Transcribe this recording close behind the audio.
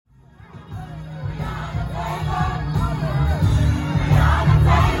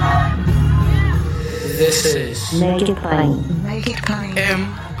This is Make It Plain. Make It Plain.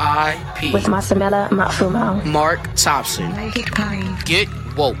 MIP With Masamela Matfumo. Mark Thompson. Make It Plain. Get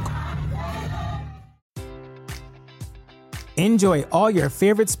woke. Enjoy all your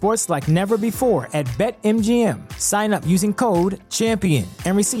favorite sports like never before at BetMGM. Sign up using code CHAMPION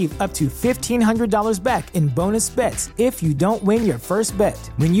and receive up to $1,500 back in bonus bets if you don't win your first bet.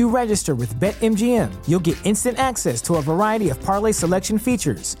 When you register with BetMGM, you'll get instant access to a variety of parlay selection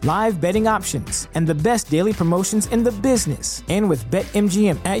features, live betting options, and the best daily promotions in the business. And with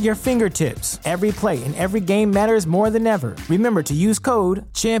BetMGM at your fingertips, every play and every game matters more than ever. Remember to use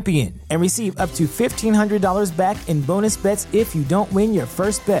code CHAMPION and receive up to $1,500 back in bonus bets if you don't win your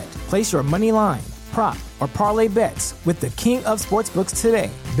first bet. Place your money line, prop, or parlay bets with the king of sportsbooks today.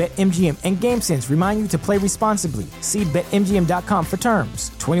 BetMGM and GameSense remind you to play responsibly. See BetMGM.com for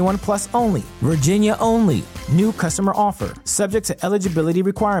terms. 21 plus only. Virginia only. New customer offer. Subject to eligibility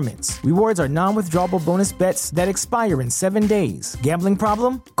requirements. Rewards are non-withdrawable bonus bets that expire in 7 days. Gambling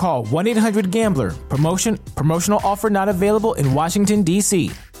problem? Call 1-800-GAMBLER. Promotional offer not available in Washington,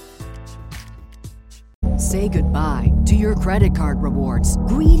 D.C. Say goodbye to your credit card rewards.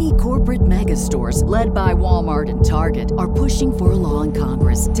 Greedy corporate mega stores, led by Walmart and Target, are pushing for a law in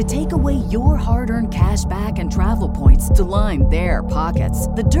Congress to take away your hard-earned cash back and travel points to line their pockets.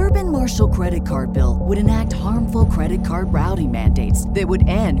 The Durbin-Marshall credit card bill would enact harmful credit card routing mandates that would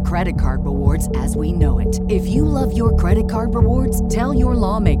end credit card rewards as we know it. If you love your credit card rewards, tell your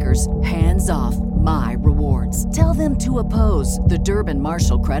lawmakers, hands off my rewards. Tell them to oppose the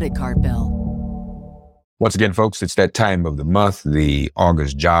Durbin-Marshall credit card bill. Once again, folks, it's that time of the month. The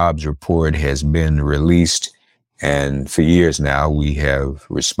August jobs report has been released. And for years now, we have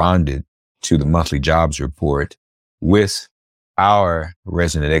responded to the monthly jobs report with our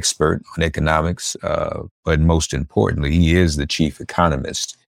resident expert on economics. But most importantly, he is the chief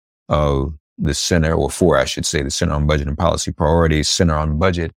economist of the Center, or for, I should say, the Center on Budget and Policy Priorities,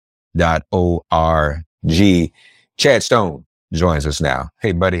 centeronbudget.org. Chad Stone joins us now.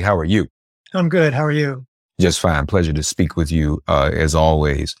 Hey, buddy, how are you? I'm good. How are you? Just fine. Pleasure to speak with you, as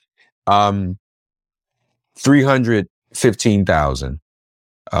always. 315,000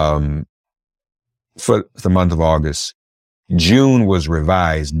 for the month of August. June was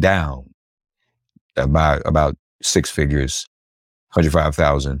revised down by about six figures,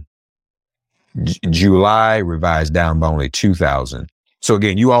 105,000. July revised down by only 2,000. So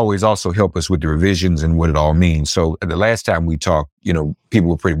again, you always also help us with the revisions and what it all means. So the last time we talked, we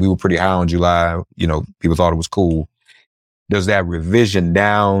were pretty high on July. People thought it was cool. Does that revision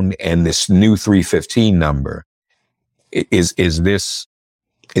down and this new 315 number, is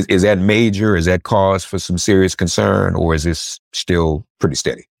that major? Is that cause for some serious concern, or is this still pretty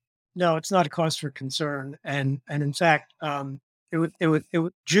steady? No, it's not a cause for concern. And in fact,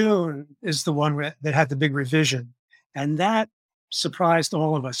 June is the one that had the big revision, and that surprised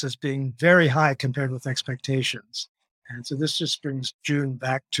all of us as being very high compared with expectations. And so this just brings June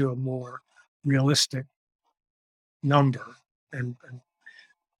back to a more realistic number. And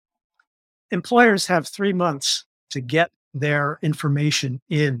employers have 3 months to get their information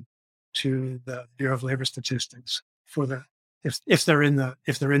in to the Bureau of Labor Statistics for if they're in the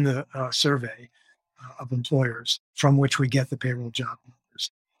survey of employers from which we get the payroll job numbers.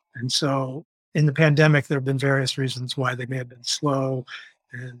 And so in the pandemic, there have been various reasons why they may have been slow,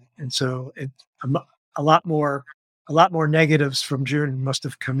 and so a lot more negatives from June must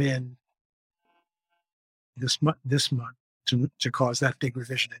have come in this month to cause that big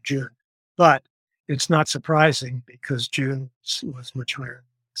revision in June. But it's not surprising because June was much higher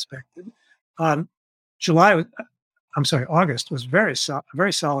than expected. August was a very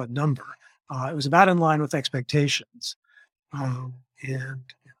solid number. It was about in line with expectations, and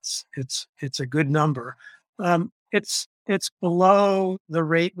it's a good number. It's below the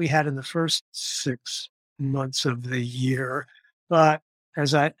rate we had in the first 6 months of the year, but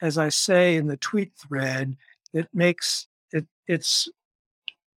as I say in the tweet thread, it's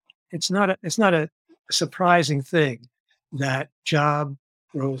not a surprising thing that job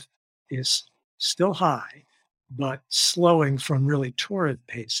growth is still high, but slowing from really torrid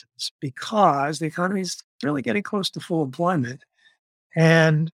paces because the economy is really getting close to full employment.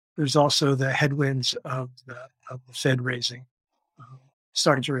 And there's also the headwinds of the Fed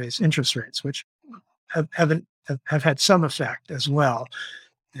starting to raise interest rates, which have had some effect as well.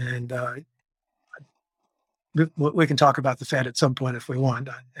 And we can talk about the Fed at some point if we want,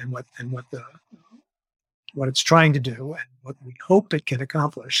 and what it's trying to do and what we hope it can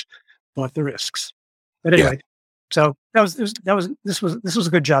accomplish, but the risks. But anyway, so this was a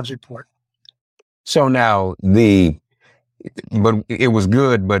good jobs report. So now but it was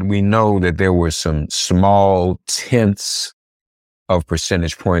good, but we know that there were some small tenths of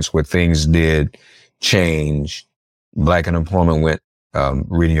percentage points where things did change. Black unemployment went,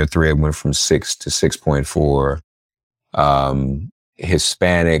 reading your thread, went from 6 to 6.4.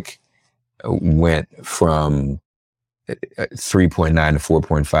 Hispanic went from 3.9 to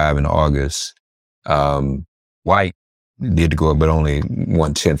 4.5 in August. White did go up, but only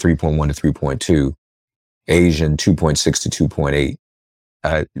 1/10, 3.1 to 3.2. Asian, 2.6 to 2.8.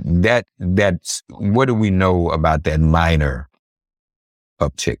 That's what do we know about that minor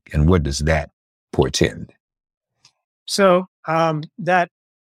uptick, and what does that portend? So that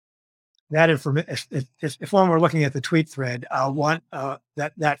information, if one were looking at the tweet thread,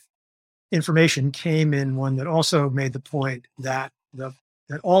 that information came in one that also made the point that that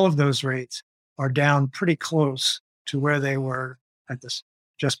all of those rates are down pretty close to where they were at this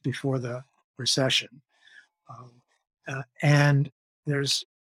just before the recession, and there's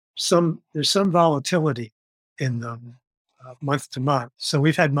some volatility in them month to month. So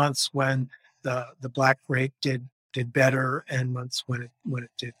we've had months when the black rate did better, and months when it went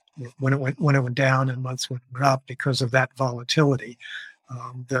down, and months when it went up because of that volatility.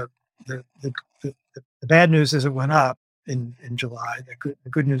 The bad news is it went up in July. The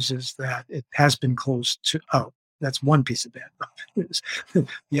good news is that it has been close to. Oh, that's one piece of bad news.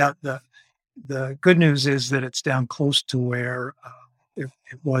 Yeah, the good news is that it's down close to where it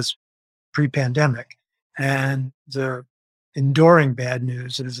was pre-pandemic, and the enduring bad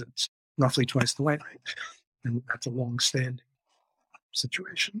news is it's roughly twice the white rate, and that's a long-standing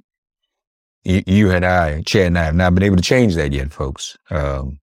situation. You and I, Chad and I, have not been able to change that yet, folks.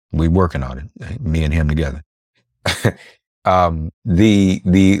 We're working on it, me and him together. The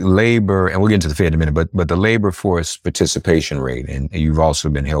labor, and we'll get into the Fed in a minute, but the labor force participation rate, and you've also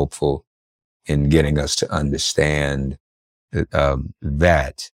been helpful in getting us to understand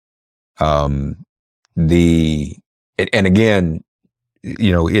that. And again,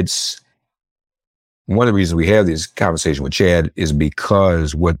 it's one of the reasons we have this conversation with Chad is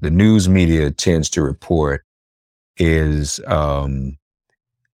because what the news media tends to report is,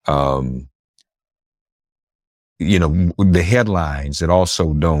 the headlines that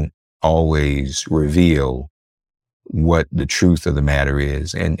also don't always reveal what the truth of the matter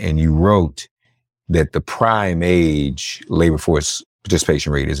is. And you wrote that the prime age labor force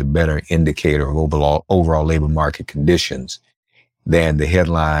participation rate is a better indicator of overall labor market conditions than the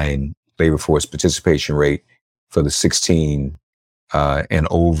headline labor force participation rate for the 16 and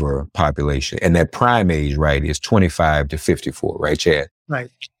over population. And that prime age, right, is 25 to 54, right, Chad?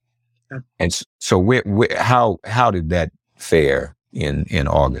 Right. And so how did that fare in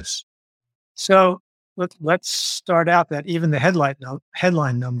August? So let's start out that even the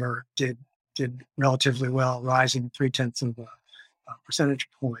headline number did relatively well, rising 0.3 of a percentage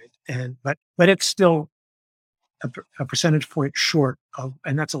point, but it's still a percentage point short of,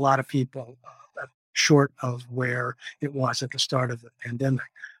 and that's a lot of people short of where it was at the start of the pandemic.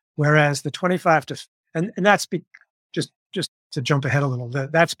 Whereas the 25 to, and that's just to jump ahead a little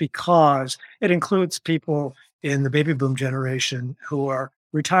bit, that's because it includes people in the baby boom generation who are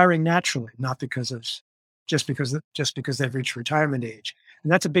retiring naturally, not because of just because they've reached retirement age.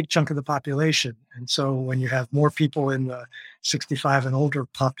 And that's a big chunk of the population. And so when you have more people in the 65 and older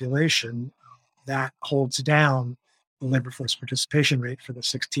population, that holds down the labor force participation rate for the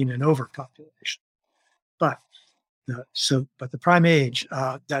 16 and over population. But the prime age,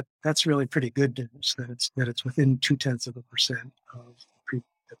 that's really pretty good news that it's within 0.2% of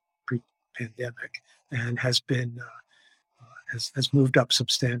pre-pandemic, and has been has moved up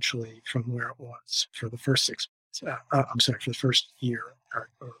substantially from where it was for the first 6 months. For the first year or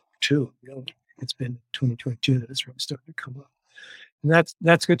two. Really, it's been 2022 that it's really started to come up, and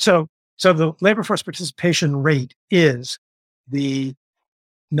that's good. So the labor force participation rate is the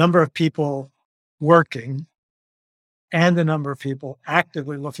number of people working and the number of people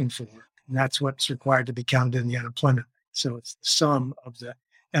actively looking for work. And that's what's required to be counted in the unemployment rate. So it's the sum of the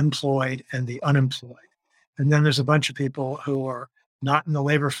employed and the unemployed. And then there's a bunch of people who are not in the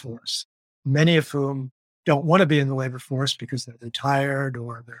labor force, many of whom don't want to be in the labor force because they're retired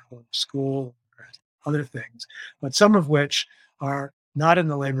or they're going to school or other things, but some of which are not in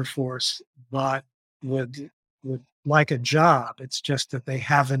the labor force, but would like a job. It's just that they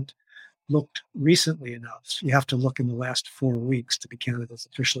haven't looked recently enough. You have to look in the last 4 weeks to be counted as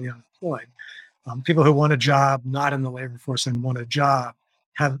officially unemployed. People who want a job, not in the labor force, and want a job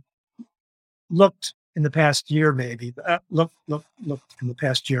have looked in the past year, maybe looked in the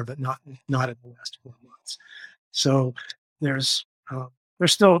past year, but not in the last 4 months. So there's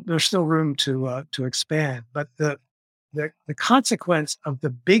still room to expand. But the the consequence of the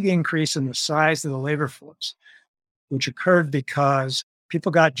big increase in the size of the labor force, which occurred because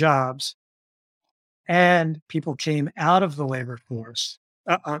people got jobs and people came out of the labor force.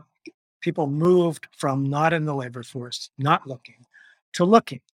 People moved from not in the labor force, not looking, to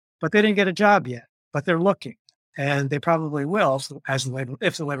looking, but they didn't get a job yet, but they're looking. And they probably will if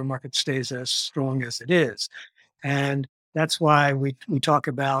the labor market stays as strong as it is. And that's why we talk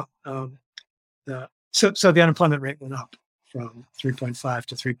about so the unemployment rate went up from 3.5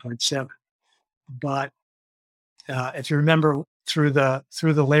 to 3.7. But if you remember through the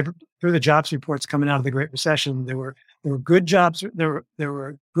jobs reports coming out of the Great Recession, there were good jobs. There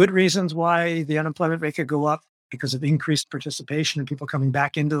were good reasons why the unemployment rate could go up because of increased participation and people coming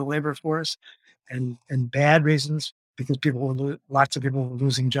back into the labor force, and bad reasons because lots of people were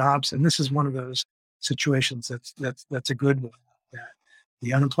losing jobs. And this is one of those situations that's a good one. That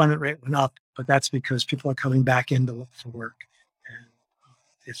the unemployment rate went up, but that's because people are coming back in to look for work. And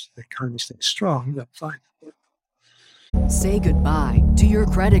if the economy stays strong, they'll find work. Say goodbye to your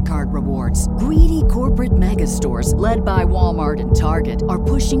credit card rewards. Greedy corporate mega stores, led by Walmart and Target, are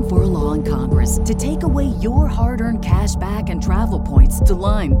pushing for a law in Congress to take away your hard-earned cash back and travel points to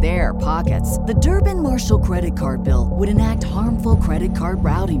line their pockets. The Durbin-Marshall credit card bill would enact harmful credit card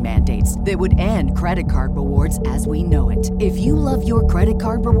routing mandates that would end credit card rewards as we know it. If you love your credit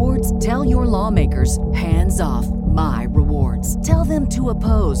card rewards, tell your lawmakers, hands off my rewards. Tell them to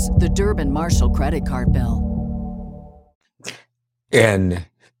oppose the Durbin-Marshall credit card bill. And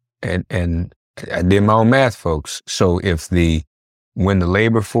I did my own math, folks. So when the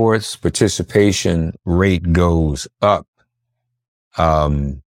labor force participation rate goes up,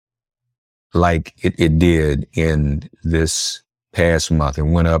 like it did in this past month, it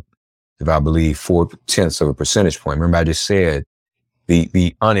went up, if I believe, 0.4 of a percentage point. Remember, I just said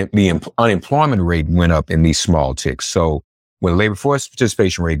the unemployment rate went up in these small ticks. So when the labor force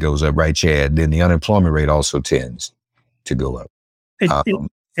participation rate goes up, right, Chad, then the unemployment rate also tends to go up.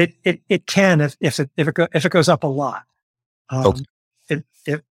 It can if it goes up a lot. Okay.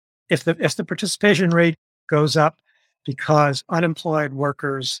 If the participation rate goes up because unemployed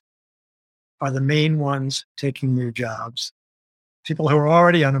workers are the main ones taking new jobs, people who are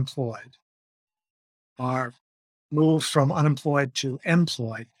already unemployed are moved from unemployed to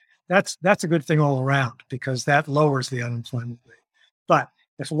employed. That's a good thing all around because that lowers the unemployment rate. But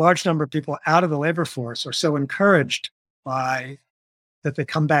if a large number of people out of the labor force are so encouraged by that they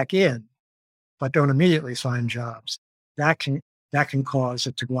come back in, but don't immediately find jobs, that can cause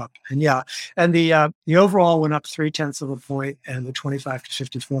it to go up. And the overall went up 0.3 of a point, and the 25 to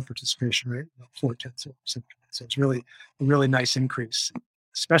 54 participation rate went up 0.4%. So it's really a really nice increase,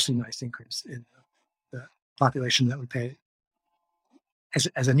 especially nice increase in the population that we pay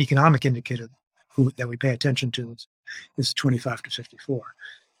as an economic indicator that we pay attention to is 25 to 54.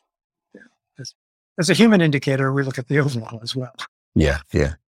 Yeah. As a human indicator, we look at the overall as well. Yeah.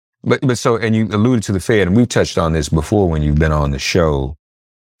 But so, and you alluded to the Fed, and we've touched on this before when you've been on the show,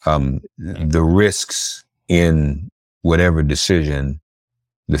 the risks in whatever decision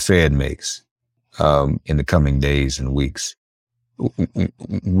the Fed makes in the coming days and weeks.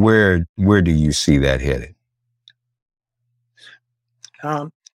 Where do you see that headed?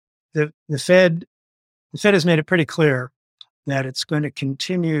 The Fed has made it pretty clear that it's going to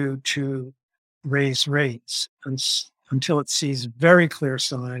continue to raise rates until it sees very clear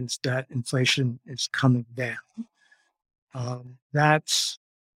signs that inflation is coming down. That's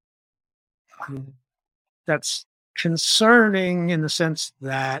concerning in the sense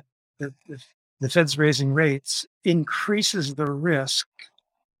that the Fed's raising rates increases the risk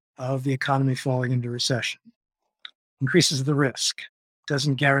of the economy falling into recession. Increases the risk.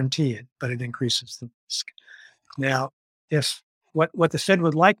 Doesn't guarantee it, but it increases the risk. Now, if what the Fed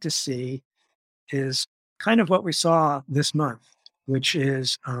would like to see is kind of what we saw this month, which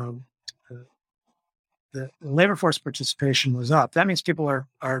is the labor force participation was up. That means people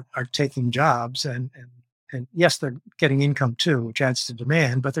are taking jobs, and yes, they're getting income too, which adds to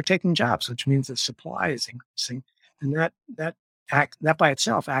demand, but they're taking jobs, which means the supply is increasing, and that by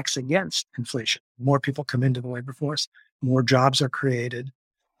itself acts against inflation. More people come into the labor force, more jobs are created.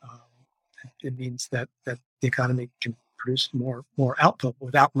 It means that the economy can produce more output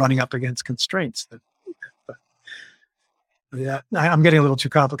without running up against constraints. Yeah, I'm getting a little too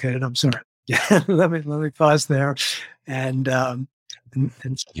complicated. I'm sorry. let me pause there, and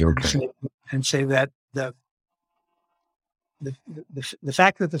say that the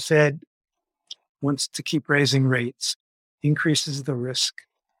fact that the Fed wants to keep raising rates increases the risk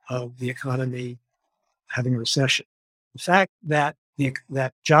of the economy having a recession. The fact that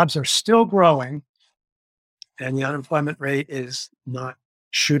that jobs are still growing and the unemployment rate is not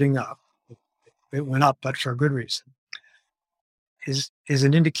shooting up. It went up, but for a good reason, is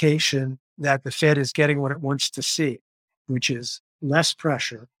an indication that the Fed is getting what it wants to see, which is less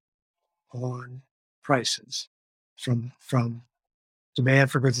pressure on prices from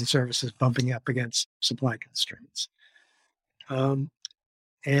demand for goods and services bumping up against supply constraints. And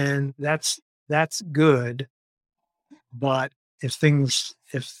that's good, but if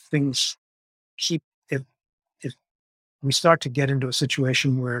we start to get into a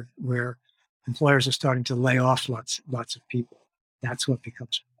situation where employers are starting to lay off lots of people, that's what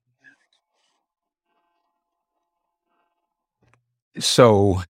becomes problematic.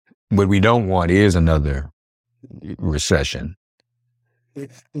 So what we don't want is another recession. We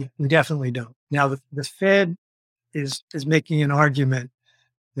definitely don't. Now, the Fed is making an argument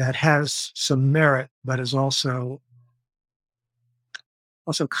that has some merit, but is also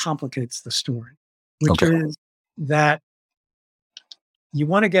complicates the story, which is that you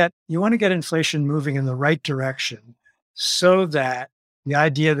want to get inflation moving in the right direction, so that the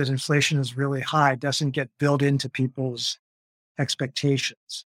idea that inflation is really high doesn't get built into people's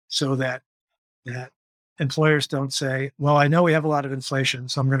expectations, so that employers don't say, well, I know we have a lot of inflation,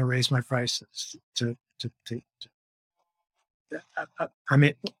 so I'm going to raise my prices I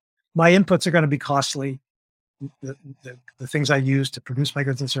mean, my inputs are going to be costly, the things I use to produce my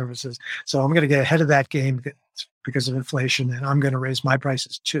goods and services. So I'm going to get ahead of that game because of inflation, and I'm going to raise my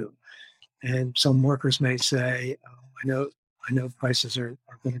prices too. And some workers may say, I know prices are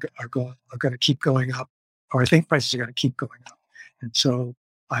going to keep going up, or I think prices are going to keep going up, and so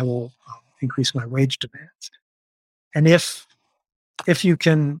I will increase my wage demands. And if you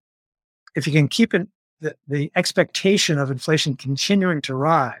can keep the expectation of inflation continuing to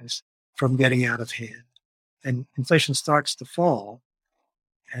rise from getting out of hand, and inflation starts to fall,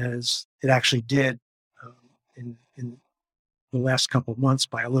 as it actually did in the last couple of months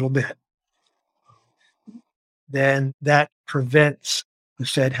by a little bit, then that prevents the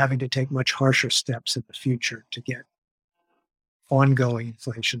Fed having to take much harsher steps in the future to get ongoing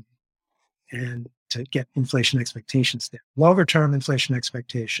inflation and to get inflation expectations down. Longer term inflation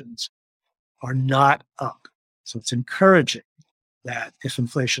expectations are not up. So it's encouraging that if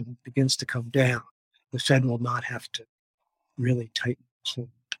inflation begins to come down, the Fed will not have to really tighten a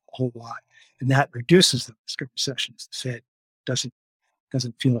whole lot. And that reduces the risk of recessions. The Fed doesn't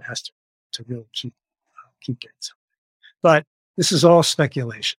feel it has to really keep getting something. But this is all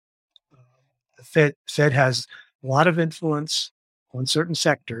speculation. The Fed has a lot of influence on certain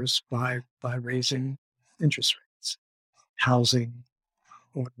sectors by raising interest rates, housing,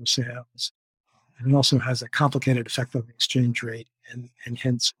 auto sales, and it also has a complicated effect on the exchange rate and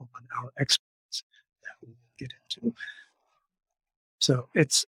hence on our exports that we'll get into. So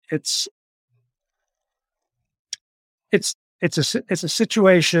it's a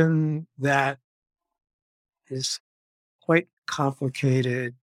situation that is quite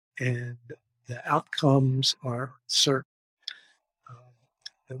complicated, and the outcomes are certain.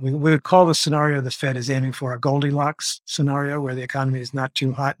 We would call the scenario the Fed is aiming for a Goldilocks scenario, where the economy is not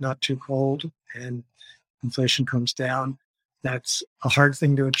too hot, not too cold, and inflation comes down. That's a hard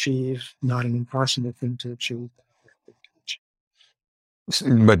thing to achieve, not an impossible thing to achieve.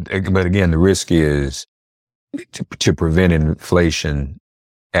 But again, the risk is to prevent inflation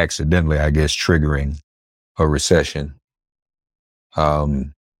accidentally, I guess, triggering a recession.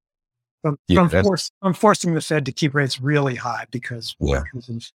 I'm forcing the Fed to keep rates really high because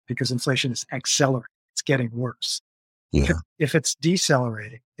inflation is accelerating. It's getting worse. Yeah. If it's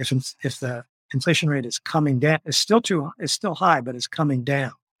decelerating, if the inflation rate is coming down, it's still high, but it's coming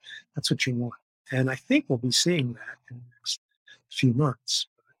down. That's what you want. And I think we'll be seeing that in the next few months.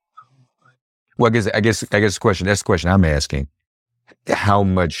 Well, I guess the question, that's the question I'm asking. How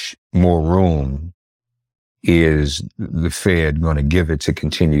much more room is the Fed going to give it to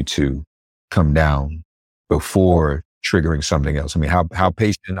continue to come down before triggering something else? I mean, how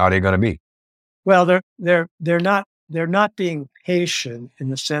patient are they going to be? Well, they're not being patient in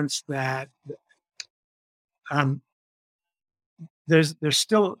the sense that there's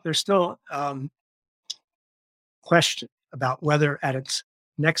still question about whether at its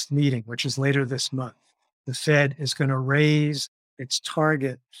next meeting, which is later this month, the Fed is going to raise its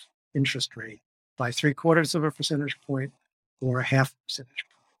target interest rate by 0.75 percentage point or a 0.5 percentage point.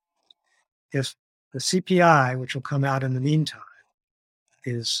 If the CPI, which will come out in the meantime,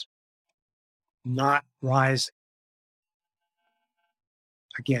 is not rising,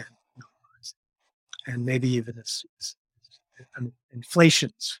 again, not rising, and maybe even the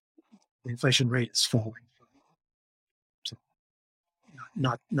inflation rate is falling, so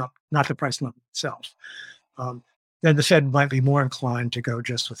not the price level itself. then the Fed might be more inclined to go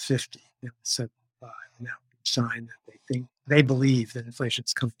just with 50 instead of 5. And that would sign that they believe that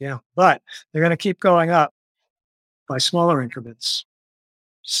inflation's coming down. But they're going to keep going up by smaller increments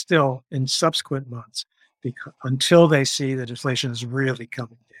still in subsequent months until they see that inflation is really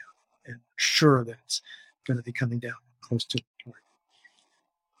coming down and sure that it's going to be coming down close to the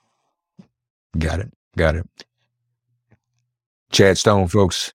target. Got it. Chad Stone,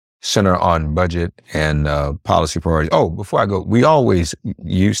 folks, Center on Budget and Policy Priorities. Oh, before I go, we always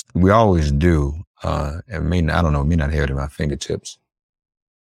do, and I don't know, may not have it at my fingertips.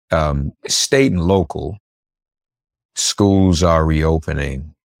 State and local schools are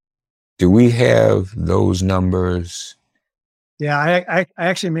reopening. Do we have those numbers? Yeah, I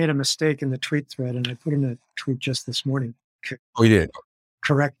actually made a mistake in the tweet thread, and I put in a tweet just this morning. Oh, you did?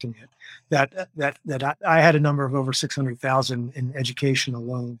 Correcting it. That I had a number of over 600,000 in education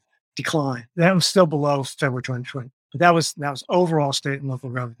alone decline. That was still below February 2020, but that was overall state and local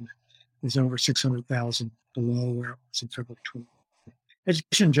government is over 600,000 below where it was in February 2020.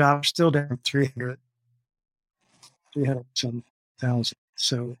 Education jobs still down 300,000.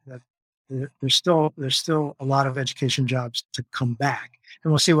 So that there's still a lot of education jobs to come back,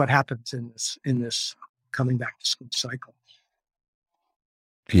 and we'll see what happens in this coming back to school cycle.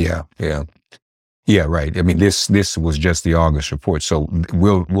 Yeah, right. I mean, this was just the August report, so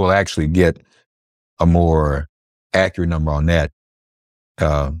we'll actually get a more accurate number on that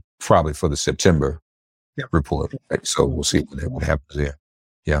probably for the September report. So we'll see what happens there.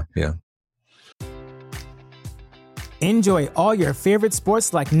 Yeah. Enjoy all your favorite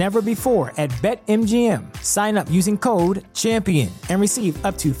sports like never before at BetMGM. Sign up using code CHAMPION and receive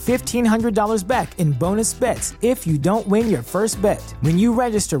up to $1,500 back in bonus bets if you don't win your first bet. When you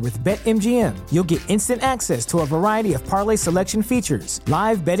register with BetMGM, you'll get instant access to a variety of parlay selection features,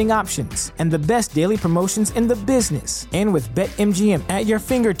 live betting options, and the best daily promotions in the business. And with BetMGM at your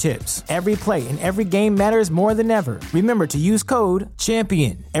fingertips, every play and every game matters more than ever. Remember to use code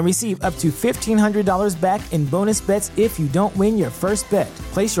CHAMPION and receive up to $1,500 back in bonus bets if you don't win your first bet.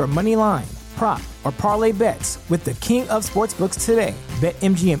 Place your money line, prop, or parlay bets with the king of sportsbooks today.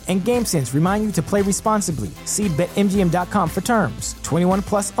 BetMGM and GameSense remind you to play responsibly. See BetMGM.com for terms. 21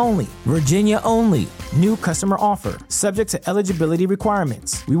 plus only. Virginia only. New customer offer. Subject to eligibility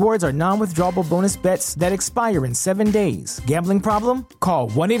requirements. Rewards are non-withdrawable bonus bets that expire in 7 days. Gambling problem? Call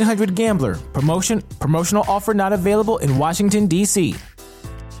 1-800-GAMBLER. Promotional offer not available in Washington, D.C.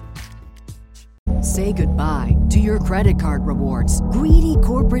 Say goodbye to your credit card rewards. Greedy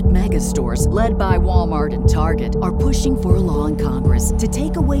corporate mega stores, led by Walmart and Target, are pushing for a law in Congress to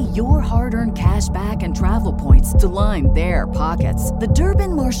take away your hard-earned cash back and travel points to line their pockets. The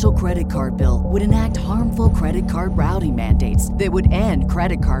Durbin-Marshall credit card bill would enact harmful credit card routing mandates that would end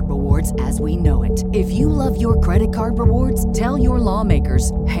credit card rewards as we know it. If you love your credit card rewards, tell your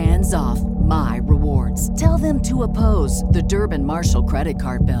lawmakers, hands off my rewards. Tell them to oppose the Durbin-Marshall credit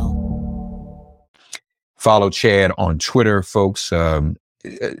card bill. Follow Chad on Twitter, folks. Chad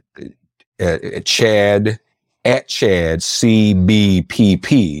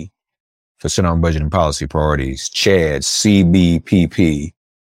CBPP for Center on Budget and Policy Priorities. Chad CBPP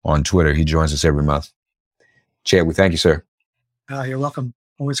on Twitter. He joins us every month. Chad, we thank you, sir. You're welcome.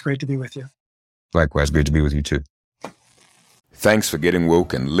 Always great to be with you. Likewise, great to be with you too. Thanks for getting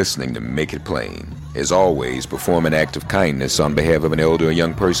woke and listening to Make It Plain. As always, perform an act of kindness on behalf of an elder or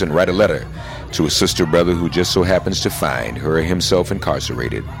young person. Write a letter to a sister or brother who just so happens to find her or himself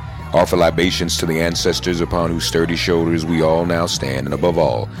incarcerated. Offer libations to the ancestors upon whose sturdy shoulders we all now stand. And above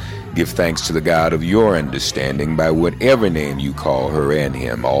all, give thanks to the God of your understanding by whatever name you call her and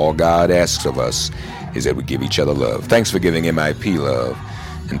him. All God asks of us is that we give each other love. Thanks for giving MIP love.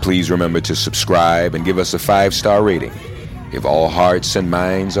 And please remember to subscribe and give us a 5-star rating. If all hearts and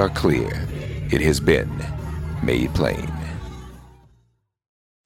minds are clear, it has been made plain.